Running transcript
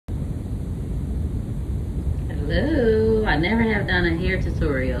Hello, I never have done a hair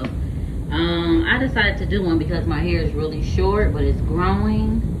tutorial. I decided to do one because my hair is really short, but it's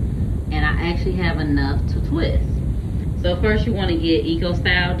growing, and I actually have enough to twist. So first you want to get Eco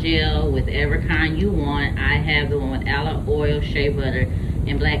Style Gel with whatever kind you want. I have the one with aloe oil, shea butter,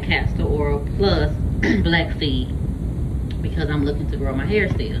 and black castor oil plus black seed because I'm looking to grow my hair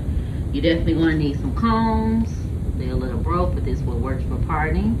still. You definitely going to need some combs. They're a little broke, but this will work for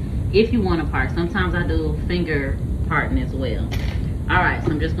parting. If you want to part, sometimes I do finger parting as well. Alright,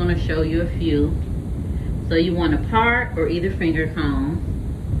 so I'm just going to show you a few. So you want to part or either finger comb.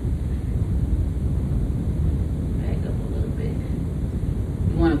 Back up a little bit.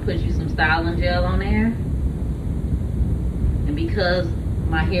 You want to put you some styling gel on there. And because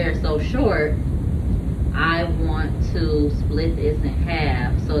my hair is so short, I want to split this in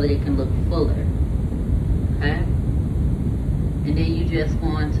half so that it can look fuller. Okay? And then you just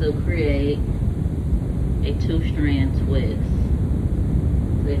going to create a 2-strand twist.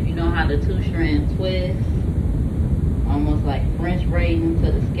 So if you know how to 2-strand twist, almost like French braiding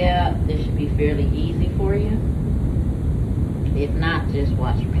to the scalp, this should be fairly easy for you. If not, just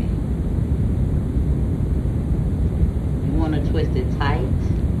watch me. You want to twist it tight.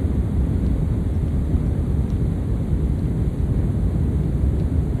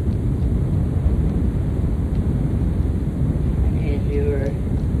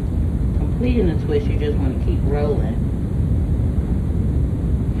 Completing the twist, you just want to keep rolling.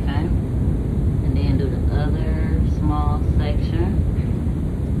 Okay? And then do the other small section.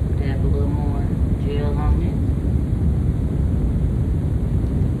 Dab a little more gel on it.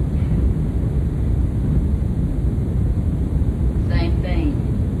 Same thing.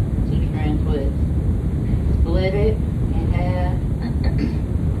 2-strand twist. Split it in half.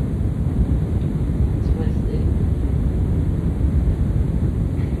 Twist it.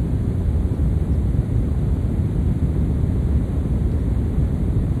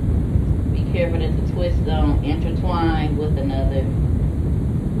 Careful that the twist don't intertwine with another,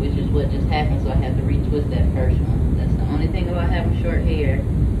 which is what just happened, so I have to retwist that first one. That's the only thing about having short hair.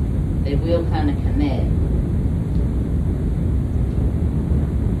 They will kind of connect.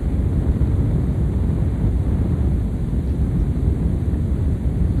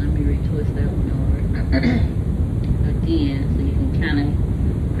 Let me retwist that one over again, so you can kind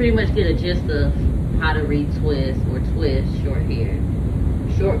of pretty much get a gist of how to retwist or twist short hair.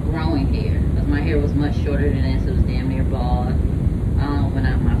 Short growing hair, because my hair was much shorter than this. It was damn near bald. When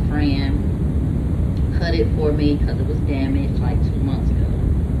my friend cut it for me because it was damaged like 2 months ago,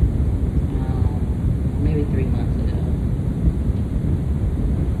 maybe 3 months ago.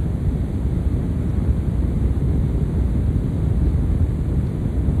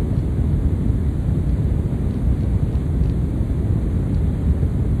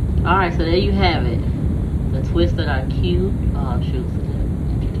 All right, so there you have it. The twists that are cute. Oh shoot.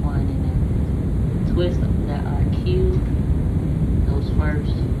 Twists that are cute, those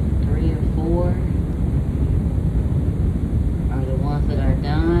first 3 or 4 are the ones that are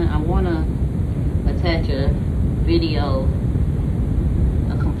done. I want to attach a video,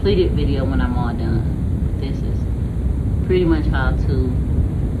 a completed video when I'm all done. This is pretty much how to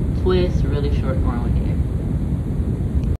twist really short growing hair.